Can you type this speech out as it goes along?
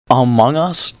Among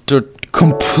Us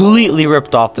completely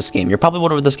ripped off this game. You're probably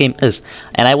wondering what this game is,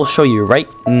 and I will show you right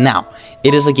now.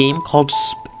 It is a game called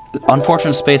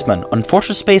Unfortunate Spacemen.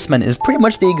 Unfortunate Spacemen is pretty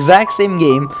much the exact same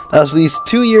game that was released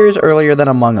 2 years earlier than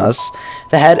Among Us.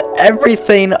 That had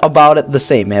everything about it the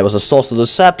same. It was a social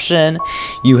deception.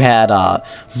 You had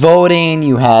voting.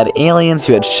 You had aliens.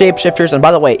 You had shapeshifters. And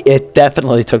by the way, it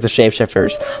definitely took the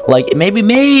shapeshifters. Like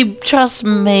maybe, just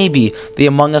maybe, the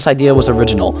Among Us idea was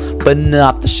original, but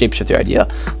not the shapeshifter idea.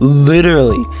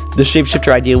 Literally, the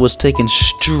shapeshifter idea was taken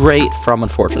straight from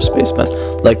Unfortunate Spacemen,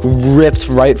 like ripped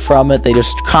right from it. They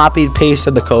just copied,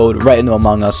 pasted the code right into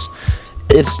Among Us.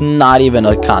 It's not even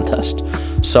a contest.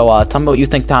 So tell me what you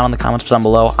think down in the comments down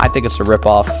below. I think it's a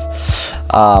ripoff.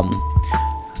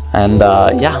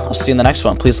 Yeah, I'll see you in the next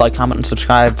one. Please like, comment, and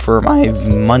subscribe for my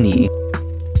money.